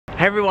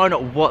Hey everyone,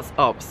 what's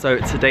up? So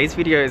today's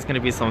video is going to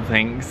be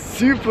something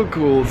super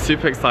cool,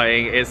 super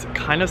exciting. It's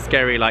kind of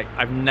scary, like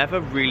I've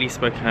never really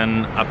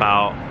spoken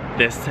about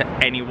this to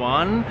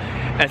anyone.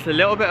 It's a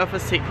little bit of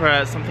a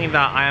secret, something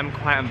that I am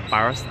quite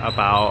embarrassed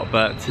about,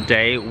 but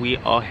today we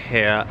are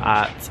here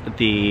at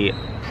the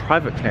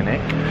private clinic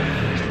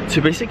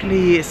to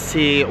basically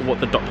see what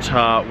the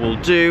doctor will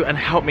do and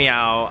help me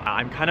out.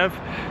 I'm kind of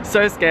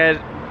so scared.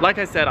 Like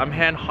I said, I'm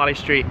here in Harley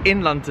Street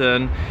in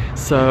London,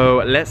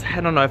 so let's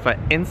head on over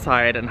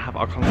inside and have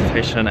our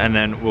consultation, and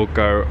then we'll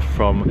go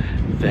from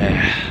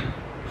there.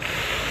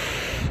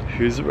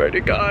 Who's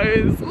ready,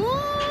 guys?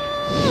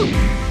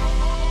 Ooh!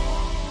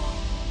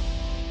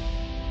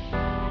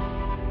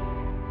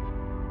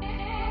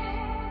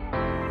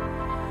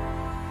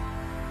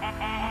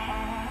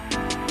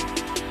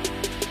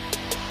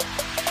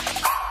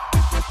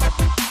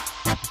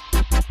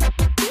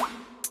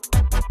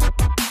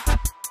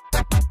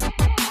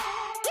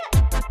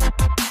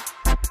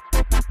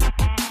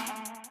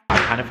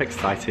 Kind of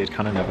excited,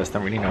 kind of nervous,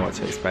 don't really know what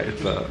to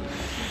expect, but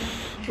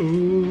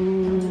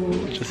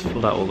ooh, just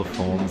filled out all the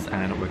forms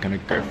and we're gonna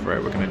go for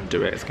it, we're gonna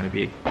do it, it's gonna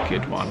be a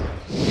good one.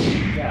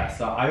 Yeah,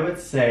 so I would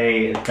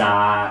say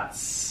that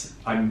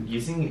I'm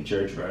using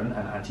deodorant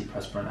and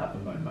antiperspirant at the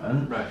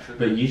moment, right,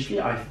 but usually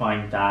I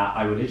find that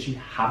I will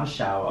literally have a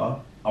shower,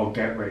 I'll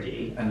get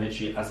ready, and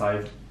literally as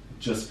I've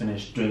just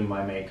finished doing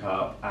my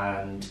makeup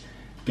and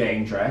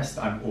getting dressed,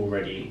 I'm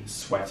already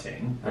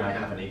sweating and I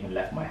haven't even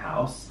left my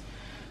house.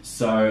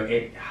 So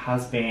it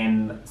has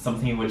been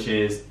something which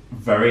is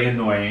very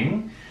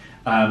annoying,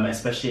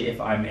 especially if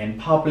I'm in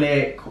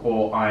public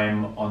or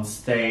I'm on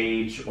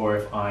stage or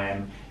if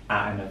I'm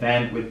at an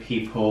event with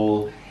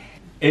people.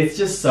 It's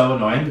just so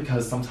annoying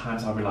because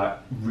sometimes I'll be like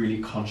really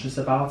conscious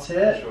about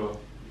it. Sure.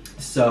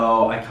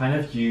 So I kind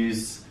of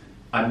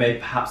I may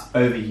perhaps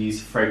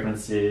overuse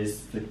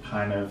fragrances to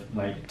kind of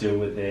like deal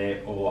with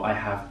it, or I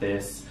have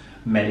this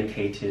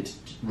medicated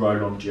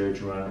roll-on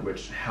deodorant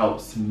which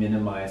helps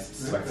minimize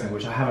sweating,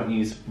 which I haven't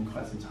used in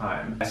quite some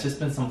time. It's just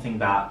been something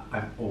that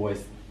I've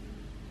always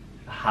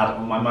had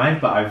on my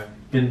mind, but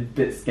I've been a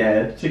bit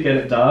scared to get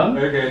it done.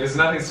 Okay, there's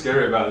nothing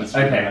scary about this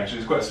treatment, actually.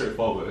 It's quite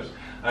straightforward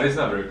and it's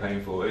not very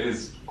painful. It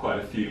is quite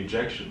a few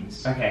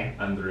injections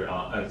under the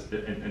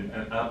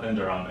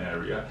underarm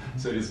area.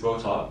 So it is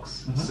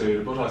Botox. So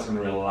the Botox is going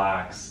to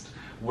relax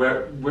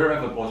wherever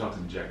Botox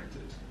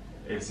injected.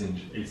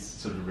 It's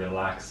sort of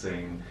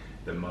relaxing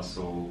the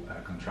muscle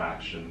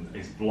contraction,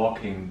 is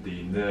blocking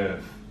the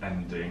nerve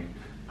ending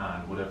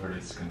and whatever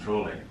it's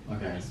controlling.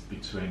 It's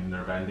between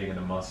nerve ending and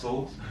the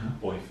muscles,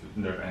 or if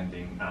nerve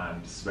ending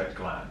and sweat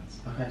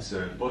glands.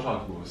 So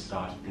Botox will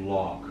start to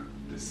block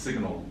the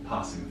signal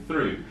passing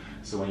through.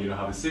 So when you don't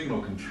have a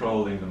signal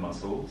controlling the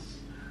muscles,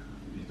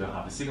 you don't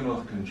have a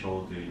signal to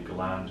control the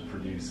gland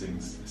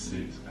producing,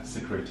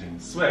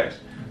 secreting sweat,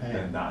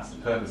 then that's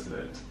the purpose of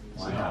it.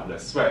 So you have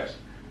less sweat.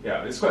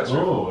 Yeah, it's quite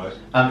straightforward.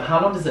 How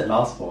long does it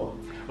last for?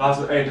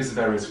 Lasts for ages,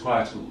 varies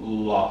quite a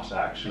lot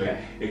actually.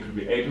 It could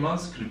be 8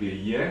 months, could be a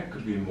year,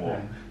 could be more.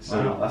 So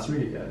wow, that's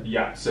really good.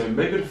 Yeah, so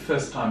maybe the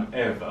first time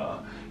ever,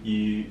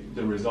 the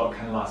result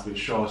can last a bit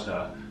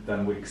shorter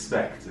than we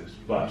expected,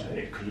 but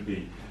it could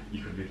be,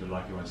 you could be the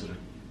lucky one, sort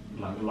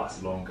of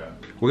last longer.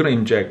 We're going to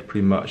inject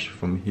pretty much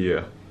from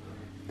here,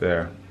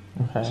 there.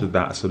 So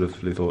that sort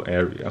of little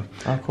area.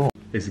 Oh, cool.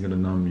 It's going to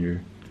numb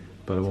you,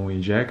 but when we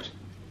inject,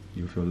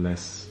 you feel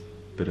less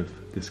bit of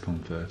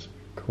discomfort.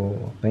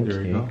 Cool, thank you.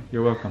 There you go.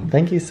 You're welcome.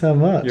 Thank you so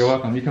much. You're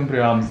welcome. You can put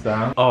your arms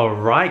down.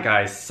 Alright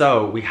guys,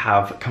 so we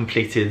have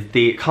completed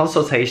the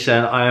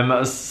consultation.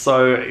 I'm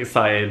so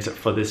excited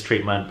for this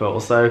treatment, but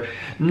also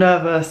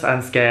nervous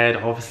and scared,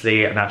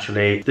 obviously,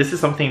 naturally. This is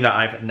something that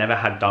I've never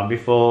had done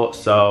before,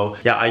 so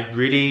yeah, I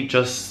really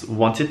just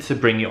wanted to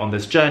bring you on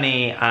this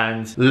journey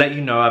and let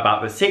you know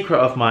about the secret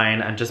of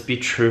mine and just be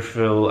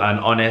truthful and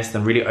honest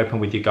and really open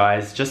with you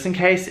guys, just in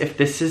case if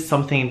this is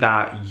something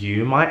that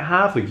you might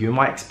have or you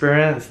might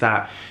experience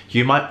that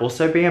you might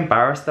also be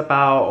embarrassed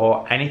about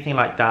or anything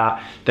like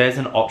that. There's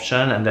an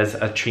option and there's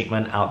a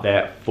treatment out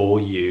there for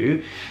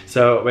you.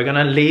 So we're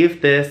gonna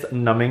leave this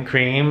numbing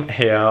cream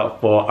here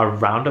for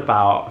around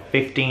about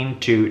 15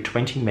 to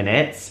 20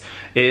 minutes.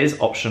 It is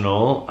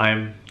optional.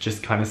 I'm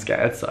just kind of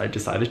scared, so I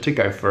decided to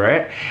go for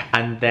it.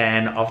 And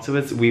then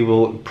afterwards we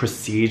will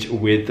proceed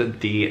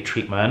with the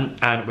treatment,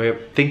 and we're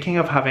thinking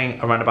of having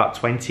around about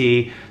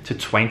 20 to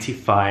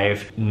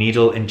 25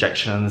 needle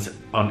injections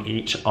on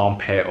each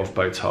armpit of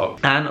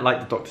Botox. And like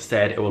the doctor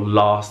said, it will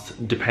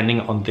last,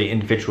 depending on the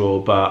individual,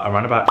 but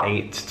around about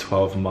 8 to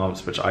 12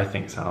 months, which I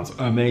think sounds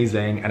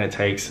amazing, and it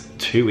takes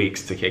 2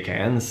 weeks to kick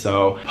in,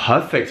 so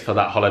perfect for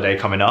that holiday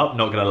coming up,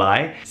 not gonna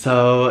lie.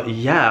 So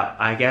yeah,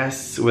 I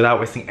guess without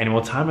wasting any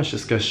more time, let's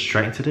just go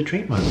straight into the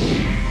treatment.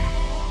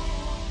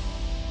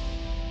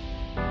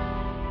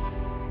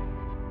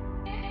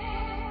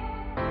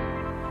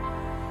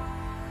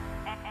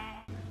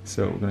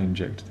 So we're going to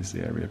inject this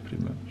area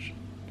pretty much.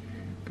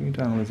 Going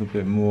down a little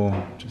bit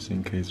more, just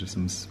in case there's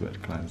some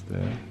sweat glands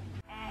there.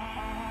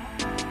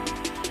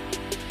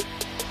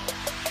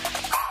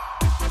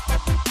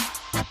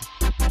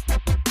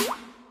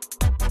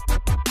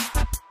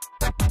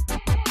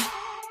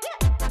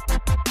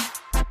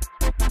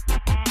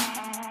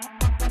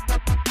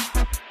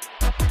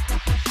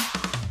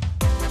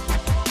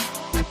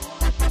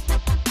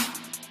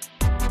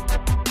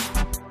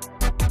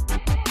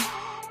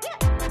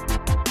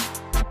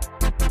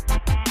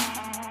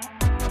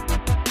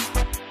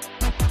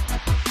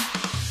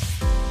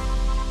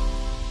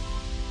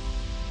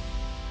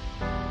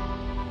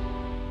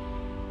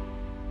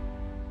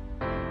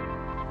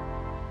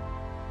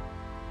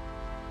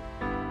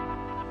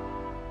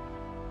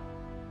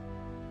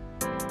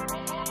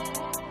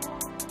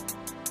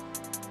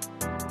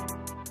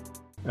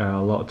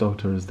 A lot of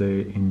doctors,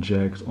 they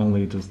inject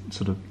only the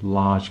sort of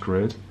large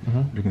grid.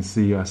 You can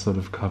see I sort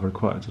of cover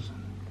quite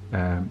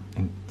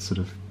in sort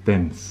of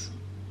dense,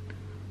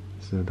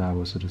 so that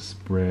will sort of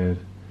spread,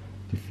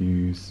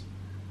 diffuse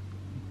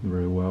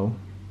very well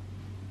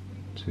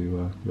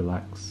to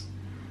relax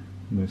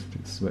most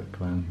of the sweat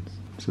glands.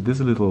 So these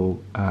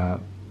little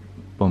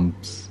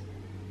bumps,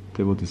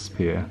 they will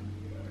disappear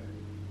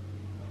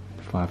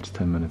 5 to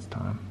 10 minutes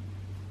time.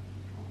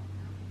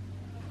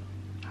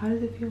 How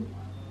does it feel?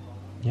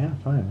 Yeah,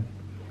 fine.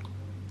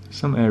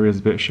 Some areas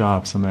a bit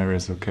sharp, some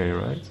areas okay,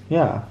 right?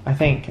 Yeah, I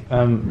think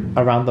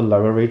around the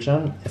lower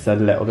region it's a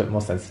little bit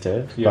more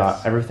sensitive,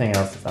 but everything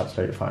else is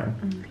absolutely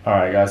fine.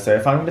 Alright guys, so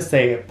if I'm going to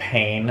say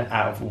pain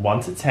out of 1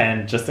 to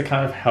 10, just to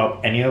kind of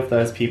help any of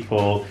those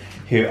people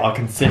who are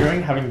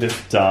considering having this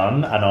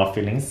done and are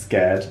feeling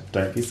scared,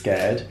 don't be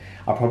scared.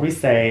 I'll probably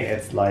say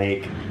it's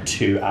like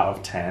 2 out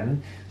of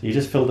 10. You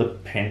just feel the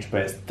pinch,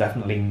 but it's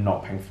definitely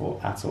not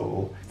painful at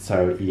all.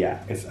 So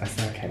yeah, it's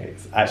okay.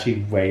 It's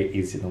actually way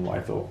easier than what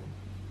I thought.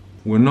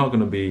 We're not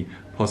going to be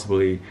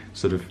possibly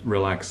sort of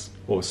relaxed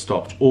or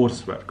stopped all the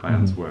sweat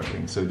glands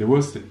working. So there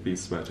will still be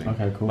sweating,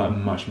 but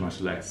much,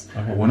 much less.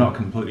 But we're not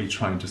completely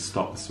trying to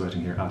stop the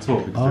sweating here at all,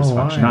 because there's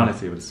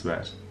functionality of the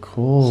sweat.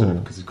 Cool.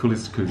 Because it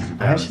cools down.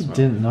 I actually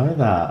didn't know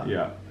that.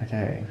 Yeah.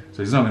 Okay.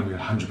 So it's not going to be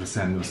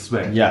 100% of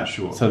sweat. Yeah,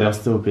 sure. So there'll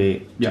still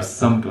be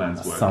some glands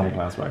working. Some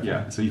glands working.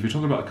 Yeah. So if you're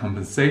talking about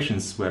compensation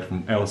sweat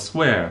from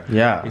elsewhere,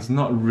 it's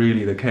not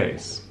really the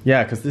case.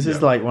 Yeah, because this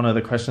is like one of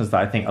the questions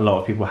that I think a lot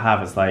of people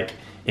have. Is like,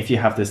 if you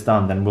have this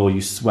done, then will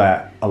you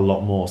sweat a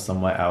lot more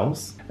somewhere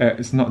else?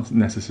 It's not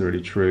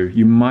necessarily true.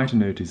 You might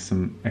notice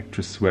some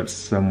extra sweat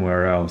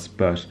somewhere else,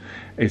 but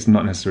it's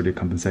not necessarily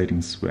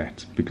compensating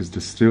sweat, because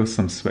there's still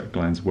some sweat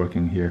glands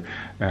working here,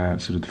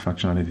 sort of the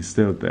functionality is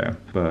still there.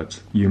 But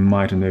you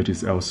might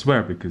notice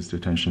elsewhere because the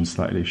tension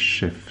slightly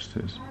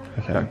shifted.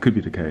 Okay. That could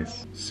be the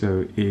case.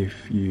 So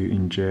if you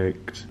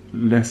inject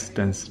less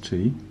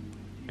density,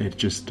 it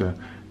just the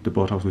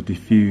Botox will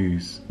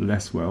diffuse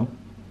less well.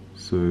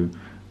 So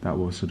that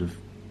will sort of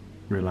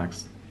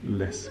relax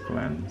less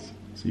glands,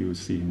 so you will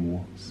see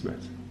more sweat.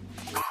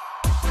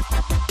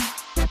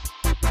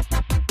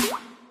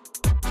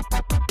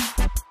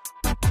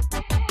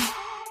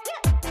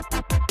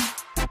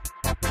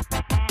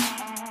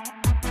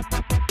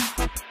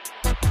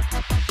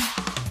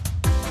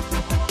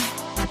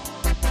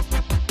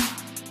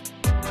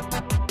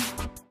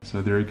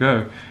 So there you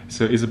go.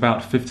 So it's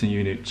about 15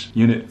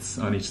 units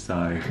on each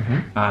side.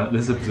 And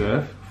let's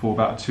observe for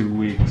about 2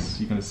 weeks.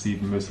 You're going to see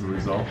most of the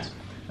results.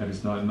 If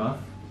it's not enough,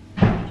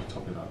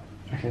 top it up.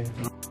 Okay.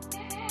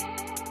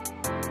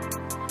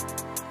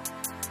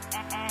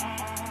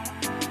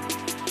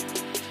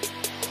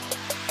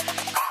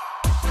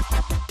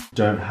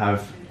 Don't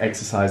have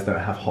exercise, don't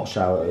have hot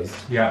showers.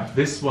 Yeah,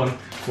 this one,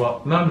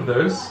 well, none of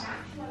those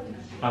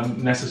are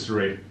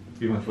necessary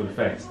even for the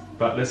face.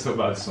 But let's talk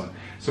about this one.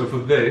 So for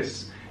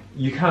this,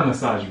 you can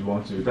massage if you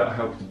want to. That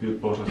helps to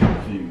build Botox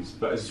diffuse,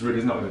 but it's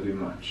really not going to do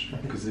much,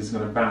 because it's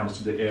going to bounce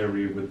to the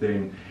area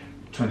within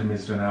 20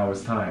 minutes to an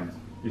hour's time.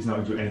 It's not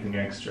going to do anything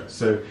extra.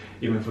 So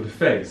even for the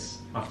face,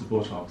 after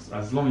Botox,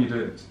 as long as you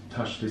don't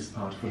touch this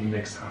part for the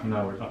next half an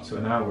hour up to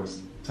an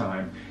hour's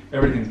time,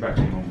 everything's back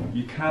to normal.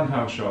 You can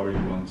have a shower if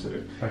you want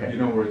to. Okay. You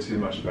don't worry too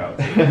much about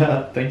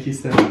it. Thank you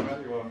so much.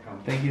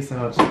 Thank you so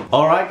much.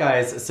 Alright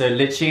guys, so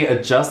literally I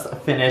just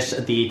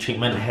finished the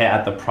treatment here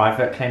at the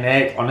private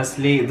clinic.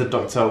 Honestly, the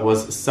doctor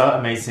was so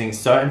amazing,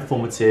 so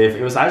informative.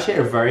 It was actually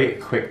a very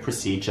quick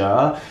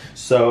procedure.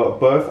 So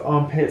both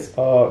armpits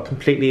are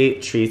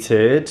completely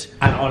treated.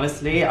 And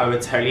honestly, I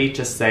would totally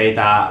just say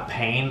that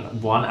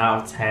pain 1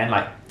 out of 10,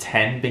 like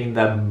 10 being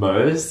the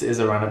most, is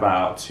around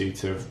about 2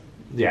 to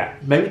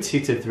maybe 2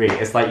 to 3.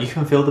 It's like you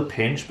can feel the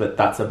pinch, but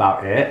that's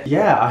about it.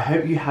 Yeah, I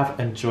hope you have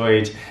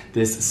enjoyed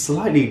this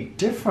slightly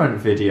different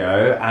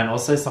video, and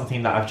also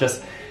something that I've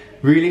just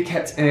really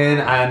kept in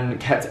and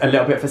kept a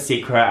little bit of a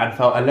secret and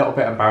felt a little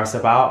bit embarrassed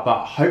about,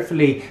 but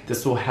hopefully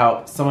this will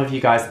help some of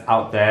you guys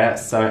out there.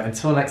 So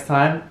until next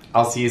time,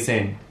 I'll see you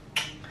soon.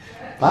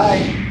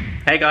 Bye.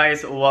 Hey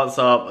guys, what's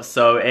up?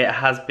 So it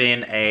has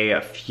been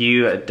a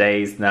few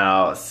days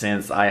now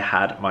since I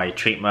had my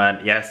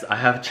treatment. Yes, I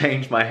have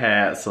changed my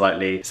hair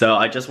slightly. So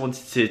I just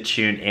wanted to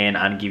tune in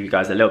and give you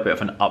guys a little bit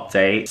of an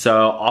update.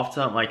 So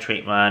after my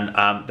treatment,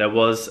 there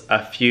was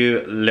a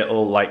few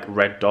little like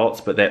red dots,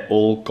 but they're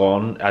all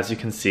gone. As you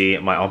can see,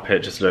 my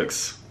armpit just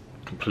looks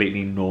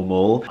completely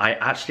normal. I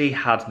actually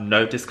had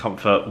no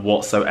discomfort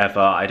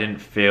whatsoever. I didn't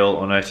feel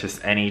or notice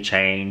any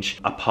change,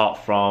 apart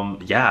from,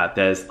 yeah,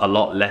 there's a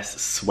lot less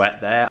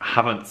sweat there. I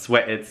haven't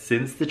sweated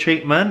since the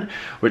treatment,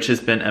 which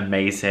has been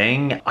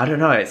amazing. I don't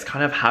know, it's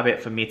kind of habit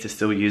for me to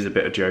still use a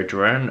bit of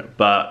deodorant,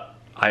 but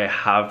I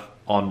have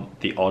on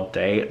the odd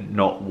day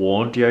not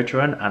worn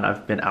deodorant, and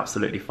I've been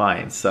absolutely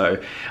fine.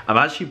 So I'm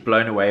actually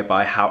blown away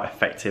by how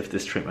effective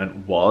this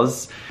treatment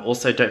was.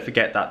 Also, don't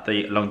forget that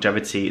the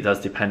longevity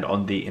does depend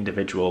on the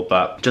individual,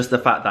 but just the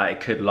fact that it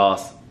could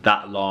last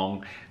that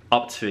long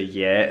up to a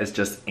year is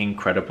just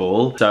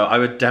incredible. So I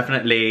would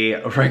definitely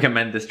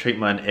recommend this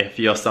treatment if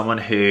you're someone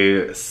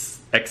who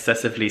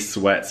excessively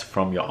sweats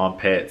from your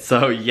armpits.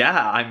 So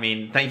yeah, I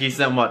mean, thank you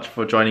so much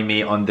for joining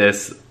me on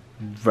this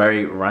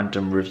very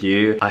random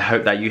review. I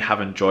hope that you have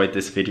enjoyed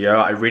this video.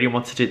 I really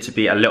wanted it to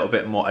be a little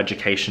bit more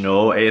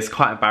educational. It is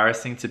quite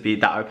embarrassing to be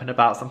that open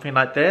about something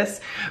like this,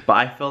 but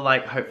I feel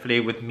like hopefully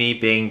with me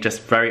being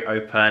just very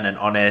open and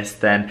honest,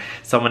 then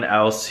someone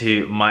else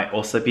who might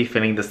also be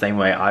feeling the same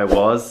way I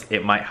was,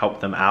 it might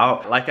help them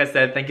out. Like I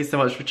said, thank you so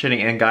much for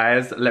tuning in,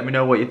 guys. Let me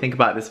know what you think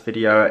about this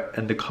video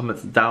in the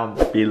comments down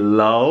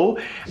below.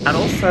 And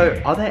also,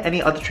 are there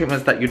any other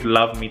treatments that you'd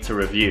love me to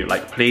review?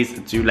 Like, please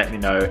do let me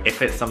know.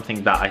 If it's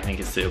something that I think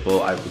is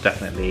suitable, I will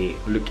definitely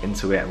look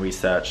into it and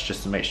research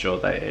just to make sure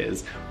that it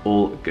is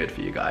all good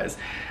for you guys.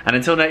 And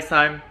until next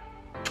time,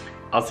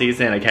 I'll see you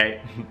soon,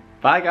 okay?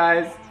 Bye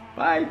guys,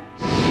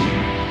 bye.